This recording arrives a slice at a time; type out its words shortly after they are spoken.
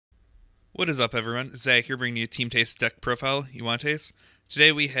What is up, everyone? Zach here, bringing you a Team Taste deck profile you want to taste.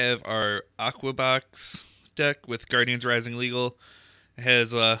 Today we have our Aqua Box deck with Guardians Rising Legal. It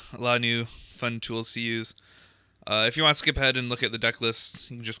has a lot of new fun tools to use. If you want to skip ahead and look at the deck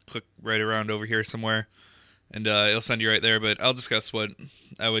list, you can just click right around over here somewhere, and it'll send you right there. But I'll discuss what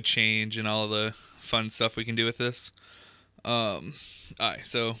I would change and all the fun stuff we can do with this. Alright,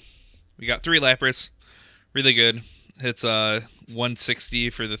 so we got 3 Lapras, really good. Hits 160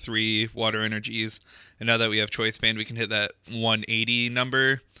 for the 3 water energies, and now that we have choice band, we can hit that 180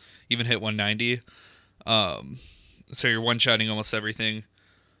 number, even hit 190. So you're one-shotting almost everything.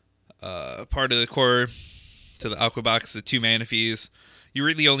 Part of the core to the Aqua Box, the 2 mana fees. You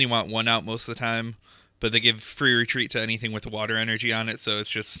really only want 1 out most of the time, but they give free retreat to anything with water energy on it, so it's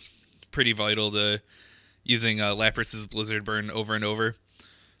just pretty vital to using Lapras's Blizzard Burn over and over.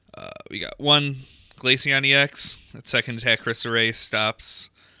 We got 1 Glaceon EX. Its second attack, Crystal Ray,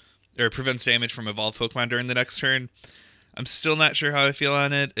 stops or prevents damage from evolved Pokemon during the next turn. I'm still not sure how I feel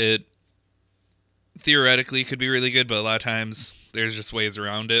on it. It theoretically could be really good, but a lot of times there's just ways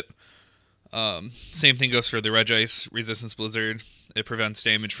around it. Same thing goes for the Regice Resistance Blizzard. It prevents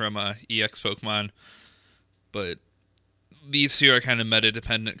damage from EX Pokemon, but these two are kind of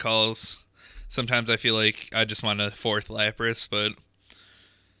meta-dependent calls. Sometimes I feel like I just want a 4th Lapras, but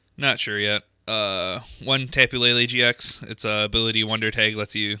not sure yet. 1 Tapu Lele GX. Its ability Wonder Tag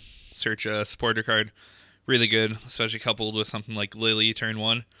lets you search a supporter card. Really good, especially coupled with something like Lily turn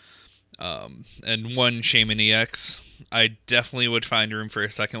 1. And 1 Shaman EX. I definitely would find room for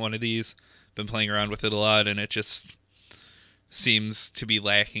a second one of these. Been playing around with it a lot, and it just seems to be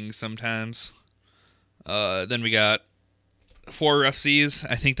lacking sometimes. Then we got 4 Rough Seas.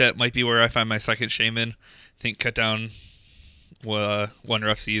 I think that might be where I find my second Shaman. I think cut down 1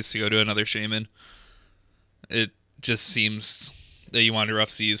 Rough Seas to go to another Shaman. It just seems that you want a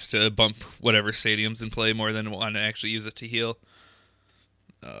Rough Seas to bump whatever stadium's in play more than want to actually use it to heal.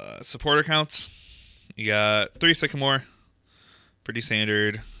 Supporter counts. You got 3 Sycamore, pretty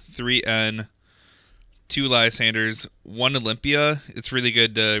standard. 3 N, 2 Lysanders, 1 Olympia. It's really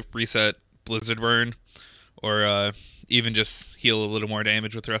good to reset Blizzard Burn, or even just heal a little more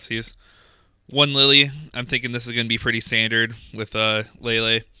damage with Rough Seas. 1 Lily. I'm thinking this is going to be pretty standard with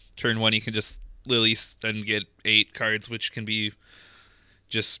Lele. Turn 1, you can just Lily and get 8 cards, which can be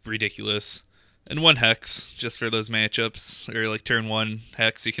just ridiculous. And 1 Hex, just for those matchups. Or like turn 1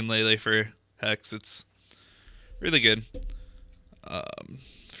 Hex, you can Lele for Hex. It's really good.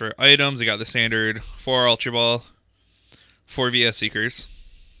 For items, we got the standard 4 Ultra Ball, 4 VS Seekers,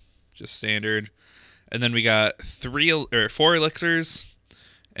 just standard. And then we got 4 Elixirs,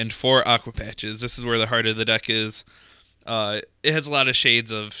 and 4 Aqua Patches. This is where the heart of the deck is. It has a lot of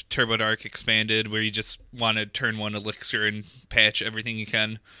shades of Turbo Dark expanded, where you just want to turn 1 Elixir and patch everything you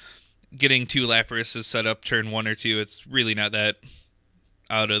can. Getting 2 Lapras is set up turn 1 or 2. It's really not that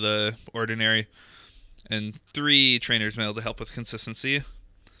out of the ordinary. And 3 Trainer's Mail to help with consistency.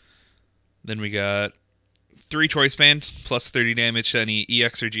 Then we got 3 Choice Band, plus 30 damage to any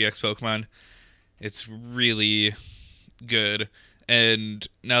EX or GX Pokemon. It's really good. And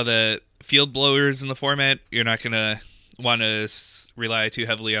now that Field Blower is in the format, you're not going to want to rely too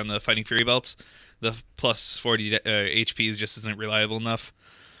heavily on the Fighting Fury Belts. The plus 40 HP just isn't reliable enough.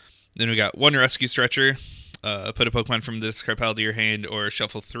 Then we got 1 Rescue Stretcher. Put a Pokemon from the discard pile to your hand or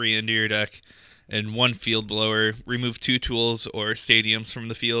shuffle 3 into your deck. And 1 Field Blower. Remove 2 tools or stadiums from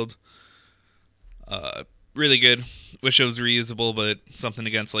the field. Really good. Wish it was reusable, but something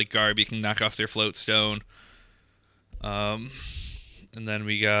against like Garb, you can knock off their Float Stone. And then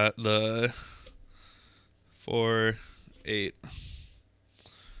we got the 4, 8,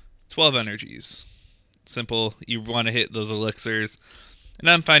 12 energies. Simple. You want to hit those elixirs. And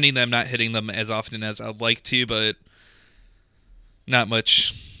I'm finding that I'm not hitting them as often as I'd like to, but not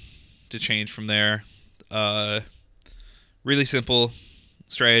much to change from there. Really simple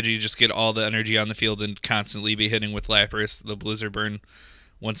strategy. Just get all the energy on the field and constantly be hitting with Lapras, the Blizzard Burn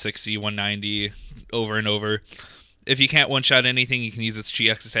 160, 190 over and over. If you can't one-shot anything, you can use its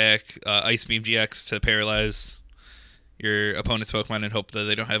GX attack, Ice Beam GX, to paralyze your opponent's Pokemon and hope that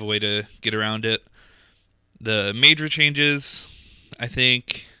they don't have a way to get around it. The major changes, I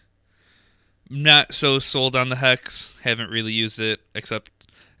think, not so sold on the Hex. Haven't really used it, except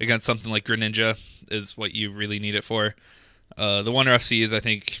against something like Greninja is what you really need it for. The 1 Rough Seas, I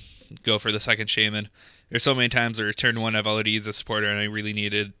think, go for the second Shaman. There's so many times where turn 1 I've already used a supporter and I really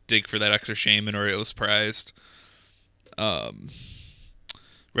needed to dig for that extra Shaman or it was prized.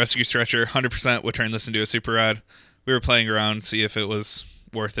 Rescue Stretcher, 100% would turn this into a Super Rod. We were playing around to see if it was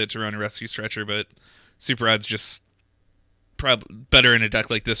worth it to run a Rescue Stretcher, but Super Rod's just probably better in a deck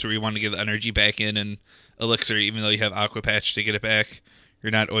like this where you want to get the energy back in and Elixir, even though you have Aqua Patch to get it back.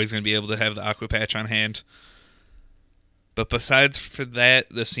 You're not always going to be able to have the Aqua Patch on hand. But besides for that,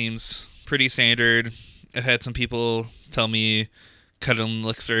 this seems pretty standard. I've had some people tell me cut an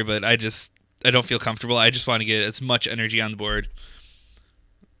Elixir, but I don't feel comfortable. I just want to get as much energy on the board,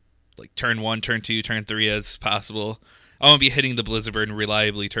 like turn 1, turn 2, turn 3 as possible. I want to be hitting the Blizzard Burn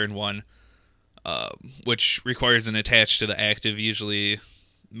reliably turn 1, which requires an attach to the active, usually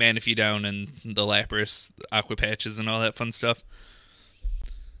Manaphy down and the Lapras, Aqua Patches, and all that fun stuff.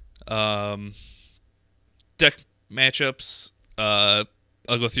 Deck matchups, I'll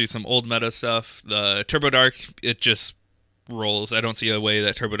go through some old meta stuff. The Turbo Dark, it just rolls. I don't see a way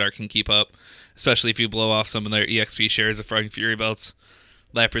that Turbo Dark can keep up, especially if you blow off some of their EXP shares of Frogging Fury Belts.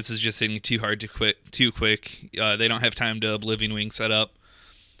 Lapras is just hitting too hard to quit too quick. They don't have time to Oblivion Wing set up.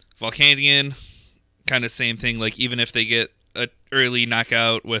 Volcanion, kind of same thing. Like, even if they get an early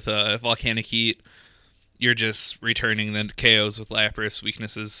knockout with a Volcanic Heat, you're just returning the KOs with Lapras.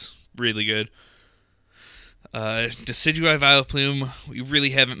 Weaknesses really good. Decidueye Vileplume, we really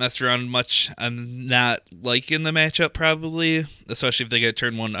haven't messed around much. I'm not liking the matchup, probably, especially if they get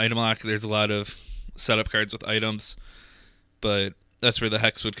turn 1 item lock. There's a lot of setup cards with items, but that's where the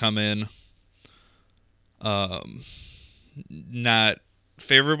Hex would come in. Not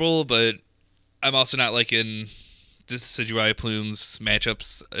favorable, but I'm also not liking Decidueye Plume's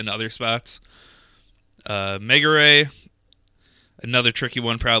matchups in other spots. Mega Ray, another tricky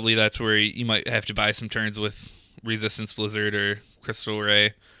one, probably. That's where you might have to buy some turns with Resistance Blizzard or Crystal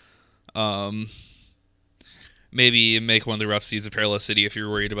Ray. Maybe make one of the Rough Seas of Perilous City if you're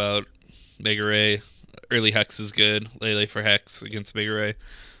worried about Mega Ray. Early Hex is good. Lele for Hex against Mega Ray.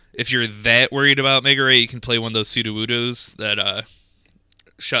 If you're that worried about Mega Ray, you can play one of those Sudowoodos that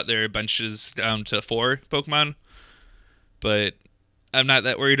shut their benches down to 4 Pokemon. But I'm not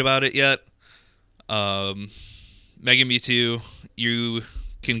that worried about it yet. Mega Mewtwo, you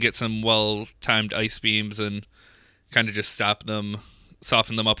can get some well-timed Ice Beams and kind of just stop them,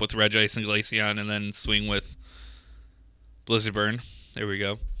 soften them up with Regice and Glaceon, and then swing with Blizzard Burn. There we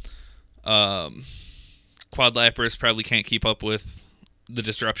go. Quad Lapras probably can't keep up with the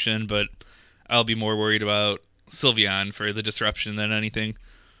disruption, but I'll be more worried about Sylveon for the disruption than anything.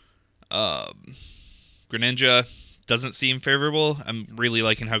 Greninja doesn't seem favorable. I'm really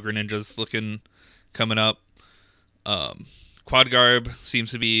liking how Greninja's looking coming up. Quad Garb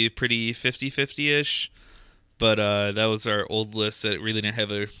seems to be pretty 50-50-ish, but that was our old list that really didn't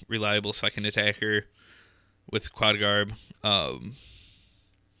have a reliable second attacker with Quad Garb.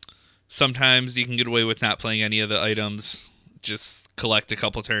 Sometimes you can get away with not playing any of the items, just collect a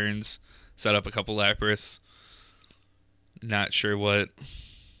couple turns, set up a couple Lapras. Not sure what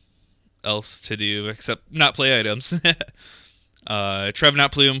else to do except not play items.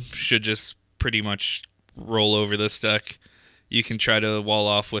 Trevenant Plume should just pretty much roll over this deck. You can try to wall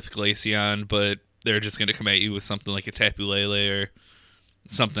off with Glaceon, but they're just going to come at you with something like a Tapu Lele or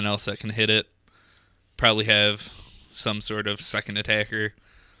something else that can hit it. Probably have some sort of second attacker.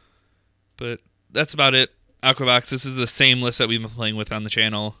 But that's about it. Aqua Box, this is the same list that we've been playing with on the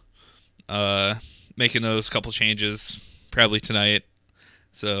channel. Making those couple changes probably tonight.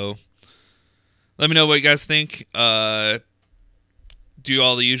 So let me know what you guys think. Do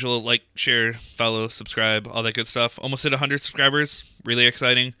all the usual like, share, follow, subscribe, all that good stuff. Almost hit 100 subscribers. Really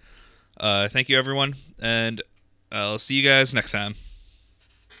exciting. Thank you, everyone. And I'll see you guys next time.